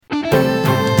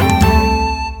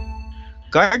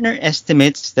Gartner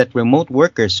estimates that remote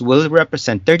workers will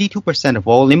represent 32% of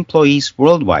all employees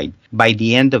worldwide by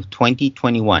the end of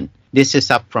 2021. This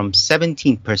is up from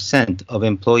 17% of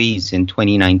employees in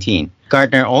 2019.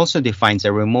 Gartner also defines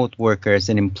a remote worker as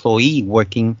an employee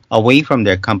working away from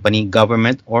their company,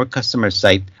 government, or customer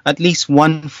site at least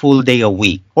one full day a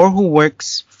week, or who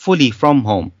works fully from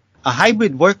home. A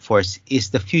hybrid workforce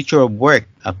is the future of work,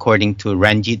 according to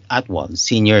Ranjit Atwal,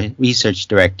 Senior Research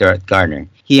Director at Gartner.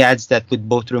 He adds that with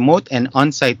both remote and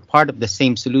on-site part of the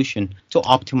same solution to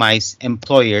optimize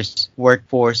employers'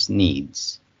 workforce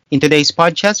needs. In today's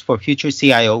podcast for Future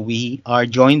CIO, we are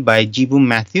joined by Jibu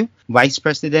Matthew, Vice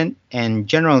President and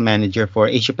General Manager for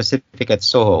Asia Pacific at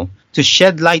Soho, to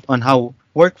shed light on how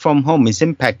work from home is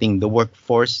impacting the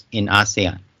workforce in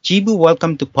ASEAN. Jibu,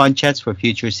 welcome to Podchats for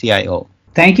Future CIO.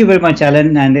 Thank you very much,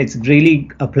 Alan, and it's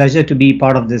really a pleasure to be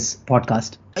part of this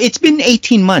podcast. It's been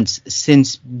 18 months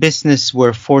since business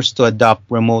were forced to adopt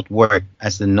remote work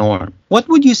as the norm. What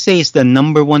would you say is the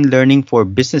number one learning for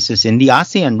businesses in the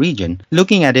ASEAN region,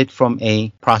 looking at it from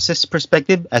a process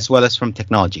perspective as well as from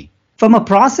technology? From a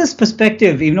process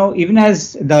perspective, even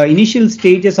as the initial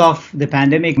stages of the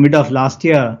pandemic mid of last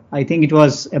year, I think it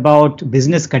was about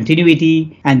business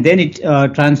continuity, and then it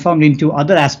transformed into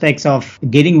other aspects of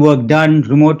getting work done,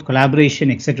 remote collaboration,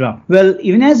 etc. Well,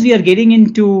 even as we are getting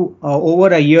into over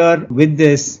a year with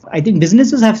this, I think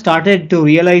businesses have started to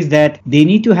realize that they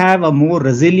need to have a more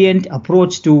resilient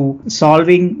approach to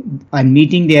solving and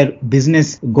meeting their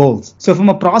business goals. So from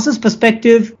a process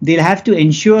perspective, they'll have to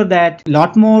ensure that a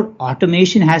lot more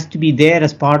automation has to be there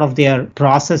as part of their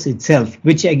process itself,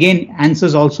 which again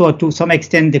answers also to some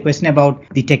extent the question about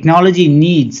the technology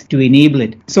needs to enable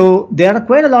it. So there are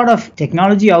quite a lot of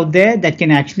technology out there that can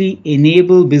actually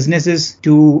enable businesses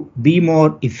to be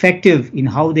more effective in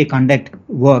how they conduct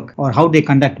work or how they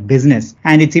conduct business.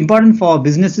 And it's important for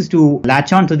businesses to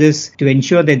latch on to this to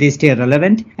ensure that they stay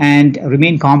relevant and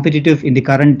remain competitive in the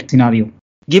current scenario.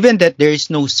 Given that there is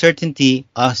no certainty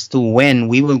as to when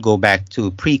we will go back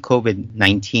to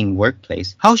pre-COVID-19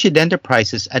 workplace, how should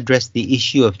enterprises address the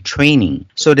issue of training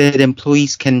so that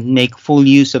employees can make full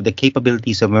use of the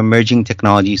capabilities of emerging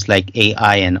technologies like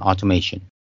AI and automation?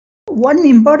 One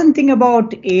important thing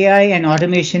about AI and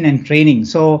automation and training.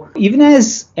 So even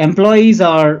as employees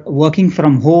are working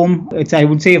from home, I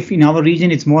would say in our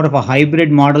region, it's more of a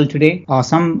hybrid model today.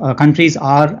 Some countries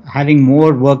are having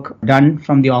more work done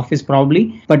from the office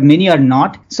probably, but many are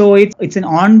not. So it's an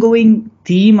ongoing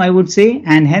theme, I would say,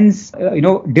 and hence,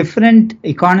 different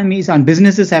economies and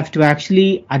businesses have to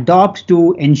actually adopt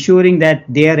to ensuring that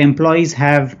their employees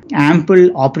have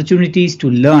ample opportunities to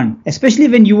learn, especially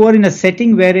when you are in a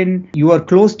setting wherein you are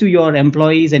close to your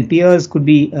employees and peers could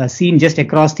be seen just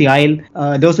across the aisle.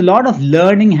 There was a lot of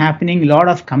learning happening, a lot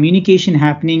of communication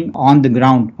happening on the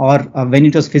ground or when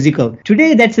it was physical.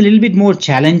 Today, that's a little bit more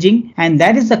challenging, and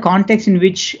that is the context in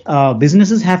which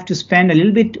businesses have to spend a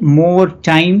little bit more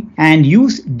time and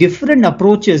use different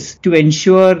approaches to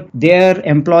ensure their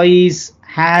employees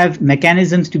have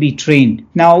mechanisms to be trained.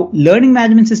 Now, learning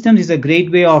management systems is a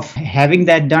great way of having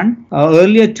that done.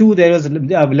 Earlier too, there was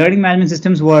learning management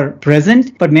systems were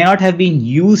present, but may not have been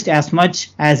used as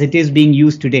much as it is being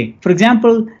used today. For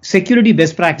example, security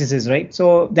best practices, right?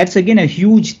 So that's again a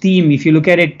huge theme if you look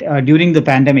at it during the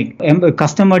pandemic.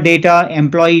 Customer data,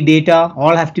 employee data,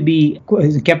 all have to be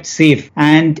kept safe.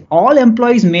 And all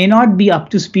employees may not be up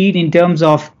to speed in terms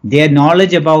of their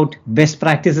knowledge about best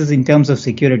practices in terms of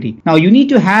security. Now, you need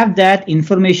to have that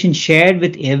information shared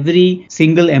with every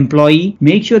single employee.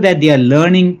 Make sure that they are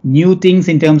learning new things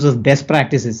in terms of best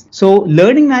practices. So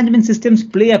learning management systems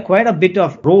play quite a bit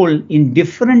of role in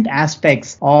different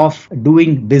aspects of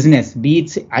doing business, be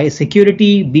it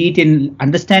security, be it in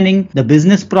understanding the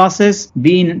business process,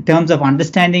 be in terms of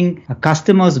understanding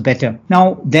customers better.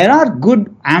 Now, there are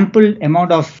good ample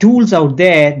amount of tools out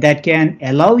there that can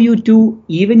allow you to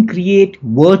even create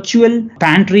virtual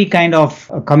pantry kind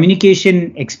of communication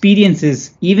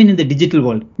experiences even in the digital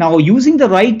world. Now, using the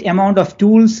right amount of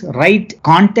tools, right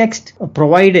context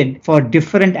provided for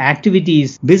different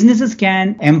activities, businesses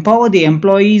can empower the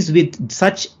employees with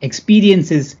such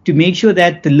experiences to make sure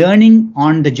that the learning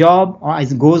on the job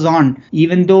goes on,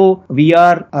 even though we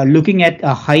are looking at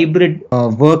a hybrid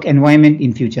work environment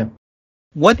in future.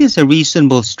 What is a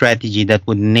reasonable strategy that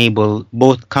would enable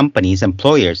both companies,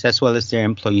 employers, as well as their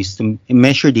employees to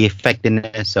measure the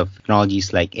effectiveness of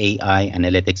technologies like AI,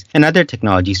 analytics, and other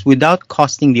technologies without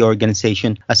costing the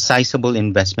organization a sizable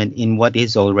investment in what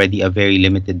is already a very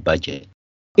limited budget?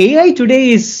 AI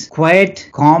today is quite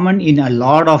common in a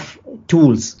lot of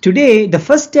tools. Today, the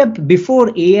first step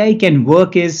before AI can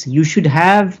work is you should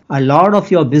have a lot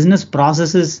of your business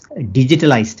processes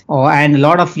digitalized and a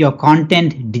lot of your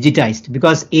content digitized,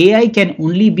 because AI can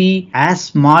only be as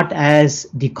smart as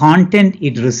the content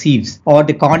it receives or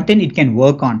the content it can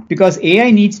work on, because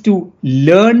AI needs to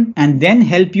learn and then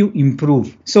help you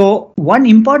improve. So one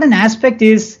important aspect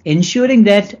is ensuring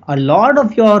that a lot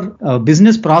of your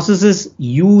business processes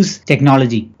use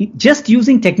technology. Just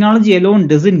using technology alone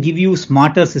doesn't give you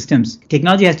smarter systems.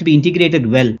 Technology has to be integrated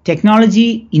well.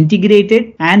 Technology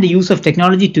integrated and the use of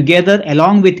technology together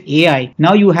along with AI,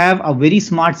 now you have a very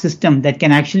smart system that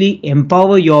can actually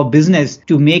empower your business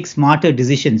to make smarter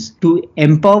decisions, to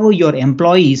empower your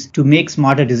employees to make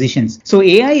smarter decisions. So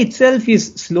AI itself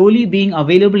is slowly being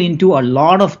available into a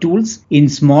lot of tools in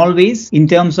small ways in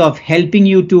terms of helping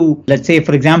you to, let's say,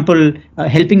 for example,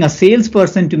 helping a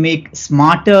salesperson to make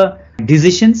smarter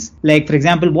decisions. Like, for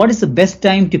example, what is the best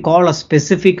time to call a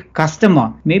specific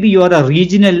customer? Maybe you are a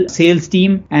regional sales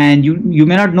team and you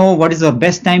may not know what is the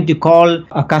best time to call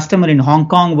a customer in Hong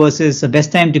Kong versus the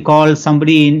best time to call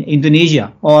somebody in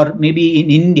Indonesia or maybe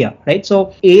in India, right?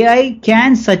 So AI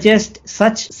can suggest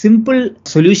such simple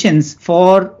solutions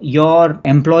for your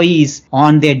employees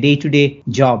on their day-to-day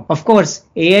job. Of course,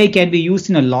 AI can be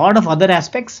used in a lot of other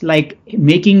aspects, like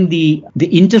making the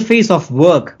interface of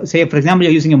work. Say, for example,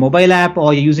 you're using a mobile app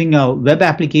or you're using a web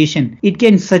application. It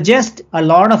can suggest a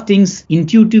lot of things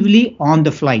intuitively on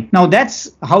the fly. Now,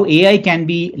 that's how AI can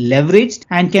be leveraged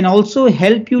and can also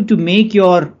help you to make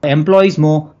your employees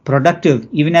more productive,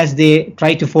 even as they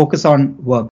try to focus on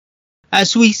work.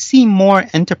 As we see more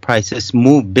enterprises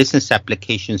move business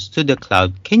applications to the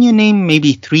cloud, can you name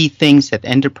maybe 3 things that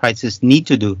enterprises need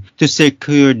to do to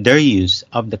secure their use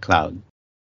of the cloud?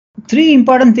 3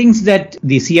 important things that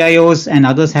the CIOs and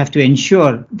others have to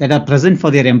ensure that are present for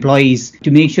their employees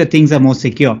to make sure things are more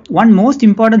secure. One most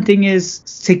important thing is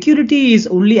security is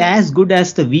only as good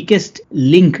as the weakest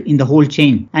link in the whole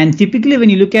chain. And typically when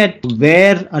you look at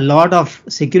where a lot of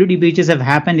security breaches have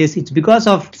happened, it's because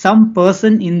of some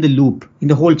person in the loop in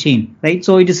the whole chain, right?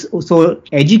 So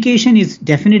education is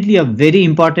definitely a very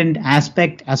important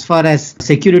aspect as far as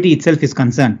security itself is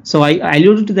concerned. So I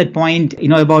alluded to that point,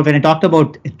 about when I talked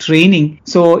about training.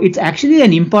 So it's actually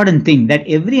an important thing that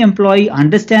every employee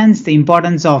understands the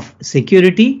importance of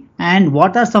security and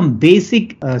what are some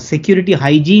basic security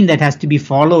hygiene that has to be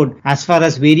followed as far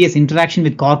as various interaction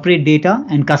with corporate data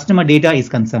and customer data is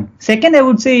concerned. Second, I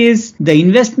would say is the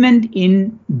investment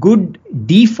in good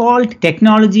default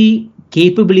technology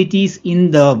capabilities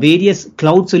in the various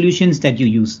cloud solutions that you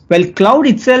use. Well, cloud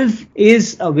itself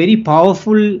is a very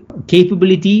powerful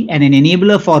capability and an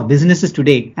enabler for businesses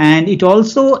today. And it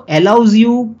also allows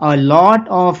you a lot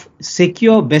of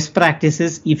secure best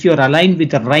practices if you're aligned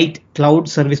with the right cloud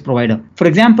service provider. For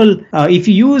example, if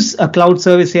you use a cloud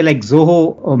service, say like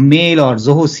Zoho or Mail or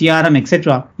Zoho CRM,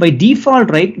 etc., by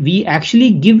default, right, we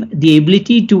actually give the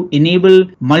ability to enable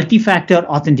multi-factor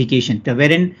authentication,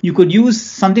 wherein you could use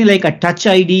something like a Touch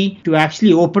ID to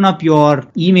actually open up your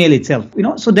email itself.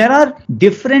 So there are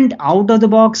different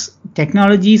out-of-the-box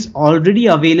technologies already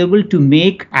available to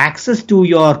make access to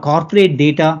your corporate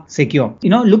data secure.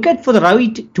 Look at for the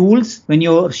right tools when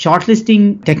you're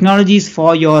shortlisting technologies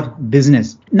for your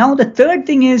business. Now, the third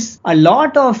thing is a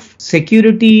lot of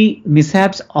security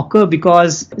mishaps occur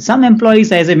because some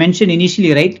employees, as I mentioned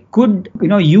initially, right, could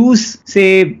use,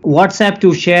 say, WhatsApp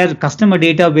to share customer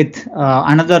data with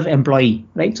another employee,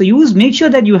 right? So make sure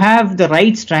that you have the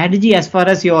right strategy as far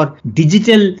as your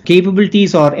digital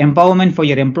capabilities or empowerment for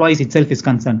your employees itself is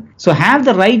concerned. So have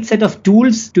the right set of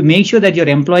tools to make sure that your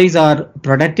employees are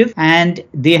productive and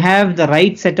they have the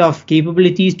right set of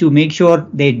capabilities to make sure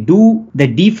they do the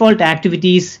default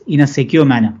activities in a secure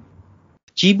manner.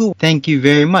 Jibu, thank you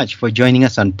very much for joining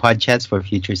us on Podchats for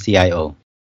Future CIO.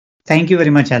 Thank you very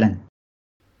much, Alan.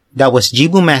 That was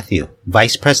Jibu Matthew,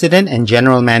 Vice President and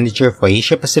General Manager for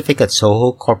Asia Pacific at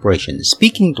Soho Corporation,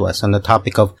 speaking to us on the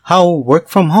topic of how work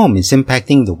from home is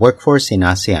impacting the workforce in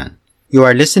ASEAN. You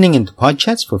are listening into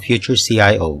Podchats for Future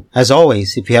CIO. As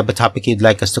always, if you have a topic you'd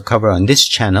like us to cover on this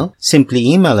channel, simply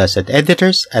email us at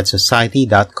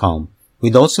editors@society.com.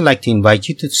 We'd also like to invite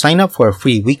you to sign up for a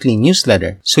free weekly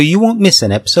newsletter so you won't miss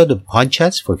an episode of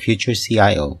Podchats for Future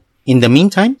CIO. In the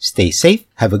meantime, stay safe,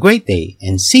 have a great day,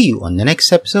 and see you on the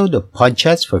next episode of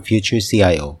Podchats for Future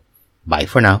CIO. Bye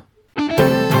for now.